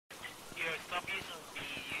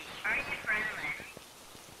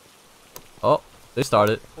They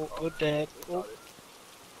started. Oh, dead. Oh.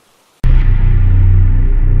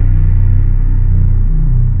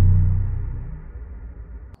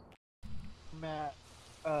 Matt,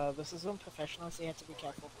 this is unprofessional, so you have to be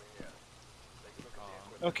careful.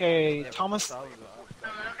 Okay, Thomas. Hello, can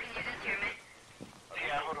you guys hear me?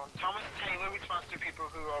 Yeah, hold on. Thomas Taylor responds to people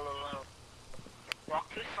who are all alone.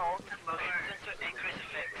 Walk through salt and motions into a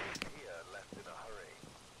crucifix.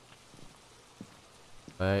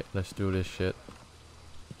 Alright, let's do this shit.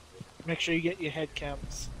 Make sure you get your head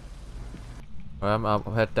cams. Alright,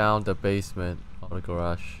 I'll head down the basement of the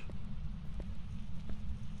garage.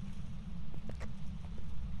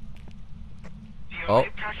 Oh.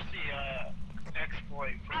 Catch the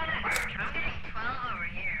exploit from I'm getting 12 over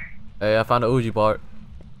here. Hey, I found a Ouija board.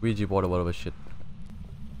 Ouija board or whatever shit.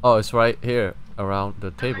 Oh, it's right here around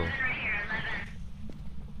the table. 11 right here, 11.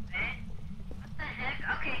 Wait, what the heck?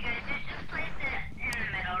 Okay, guys, just place it in the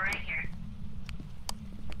middle right here.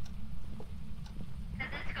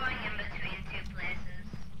 Because it's going in between two places.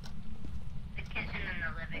 The kitchen and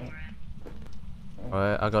the living room.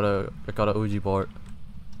 Alright, I got a Ouija board.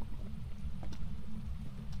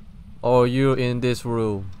 Oh, you in this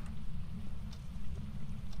room?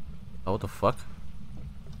 Oh, what the fuck?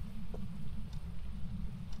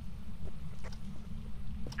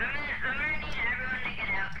 I'm gonna need everyone to get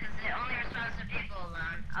out because it only responds to people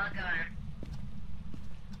alone. I'll go in.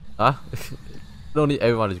 Huh? Don't need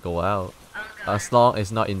everyone to go out. I'll go As long as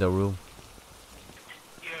it's not in the room.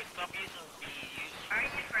 Yeah, stop using these. Are you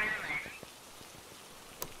friendly?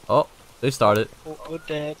 Oh, they started. Oh,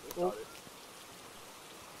 dead. Oh.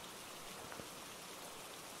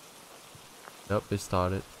 Yep, it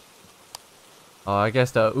started. Oh, I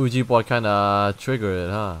guess the Ouija board kinda triggered it,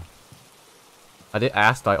 huh? I did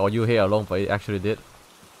ask like, are you here alone? But it actually did.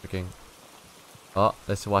 Freaking. Oh,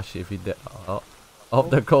 let's watch if he did. Oh,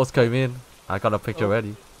 the ghost came in. I got a picture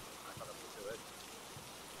ready.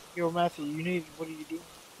 Yo, Matthew, what are you doing?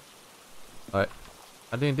 Alright.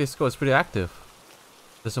 I think this ghost is pretty active.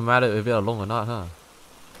 Doesn't matter if you're alone or not, huh?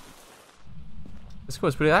 This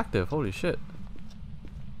ghost is pretty active. Holy shit.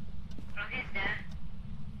 Oh, he's dead.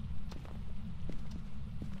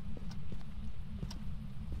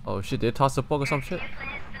 Oh shit, they toss a book or some shit? Can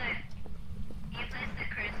you place the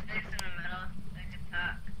crucifix in the middle so I can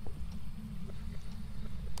talk?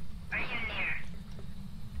 Are you near?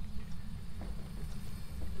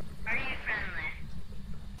 Are you friendly?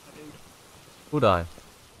 Who died?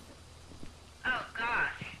 Oh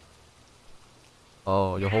gosh.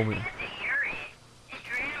 Oh, your homie. It's eerie. It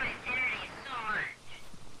drained my sanity so much.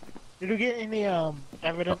 Did you get any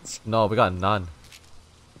evidence? No, we got none.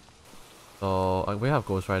 So we have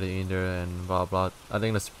Ghost Rider in there and blah blah. I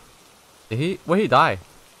think that's. Where he die?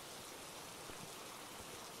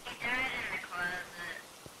 He died in the closet.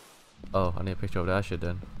 Oh, I need a picture of that shit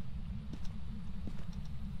then.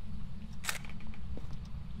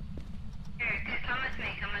 Here, come with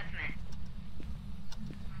me, come with me.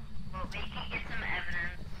 Well, we can get some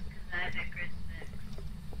evidence, because I have a crucifix.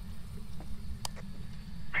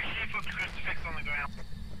 Make sure you put the crucifix on the ground.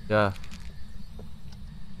 Yeah.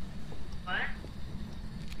 What?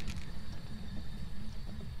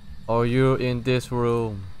 Are you in this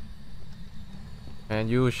room? Can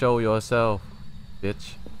you show yourself,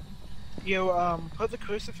 bitch? Yo, put the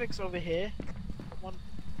crucifix over here. One.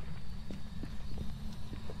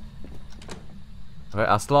 Okay,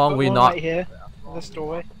 as long Put we one not. right here. In this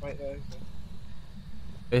doorway. Right there.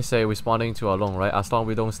 They say responding to alone, right? As long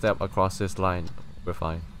we don't step across this line, we're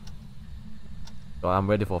fine. So I'm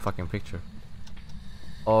ready for a fucking picture.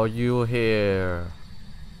 Are you here?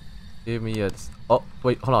 Give me a. Oh,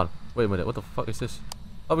 wait, hold on. Wait a minute. What the fuck is this?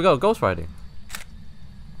 Oh, we got a ghost riding.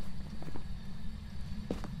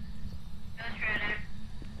 Ghost Rider.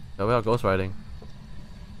 Yeah, we got ghost riding.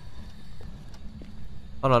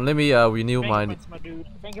 Hold on, let me renew my. Fingerprints, my dude.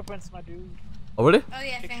 Fingerprints, my dude. Oh, really? Oh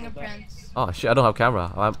yeah, Picture fingerprints. Oh shit, I don't have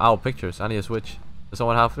camera. I'm out of pictures. I need to switch. Does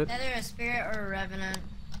someone have it? Either a spirit or a revenant.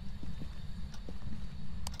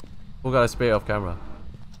 Who got a spare of camera?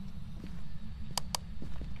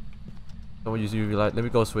 Someone use UV light. Let me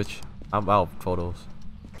go switch. I'm out of photos.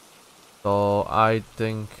 So I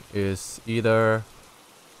think it's either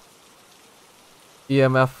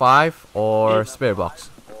EMF 5 or spirit box.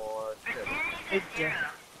 It, Zero.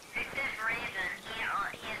 Except Raven,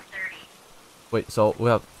 he is 30. Wait, so we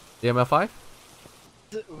have EMF 5?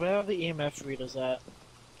 where are the EMF readers at?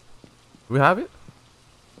 We have it?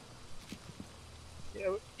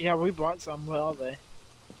 Yeah, we brought some. Where are they?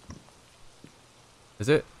 Is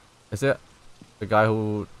it the guy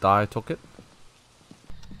who died took it?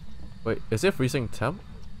 Wait, is it freezing temp?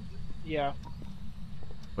 Yeah.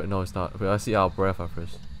 Wait, no, it's not. Wait, I see our breath at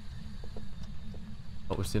first.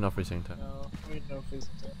 Oh, we're still not freezing time. No, we know freezing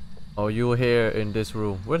time. Oh, you here in this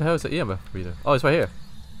room. Where the hell is the EMF reader? Oh, it's right here.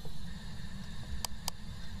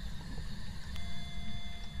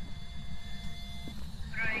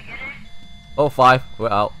 What do I get it? Oh, 5. We're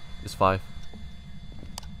out. It's 5.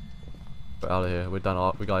 We're out of here. We're done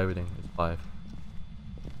all. We got everything. It's 5.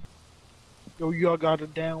 Yo, y'all got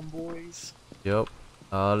it down, boys. Yep.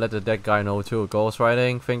 Let the dead guy know too. Ghost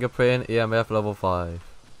writing, fingerprint, EMF level 5.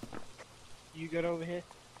 You good over here?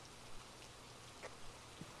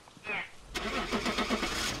 Yeah.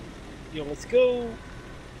 Yo, let's go.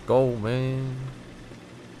 Go, man.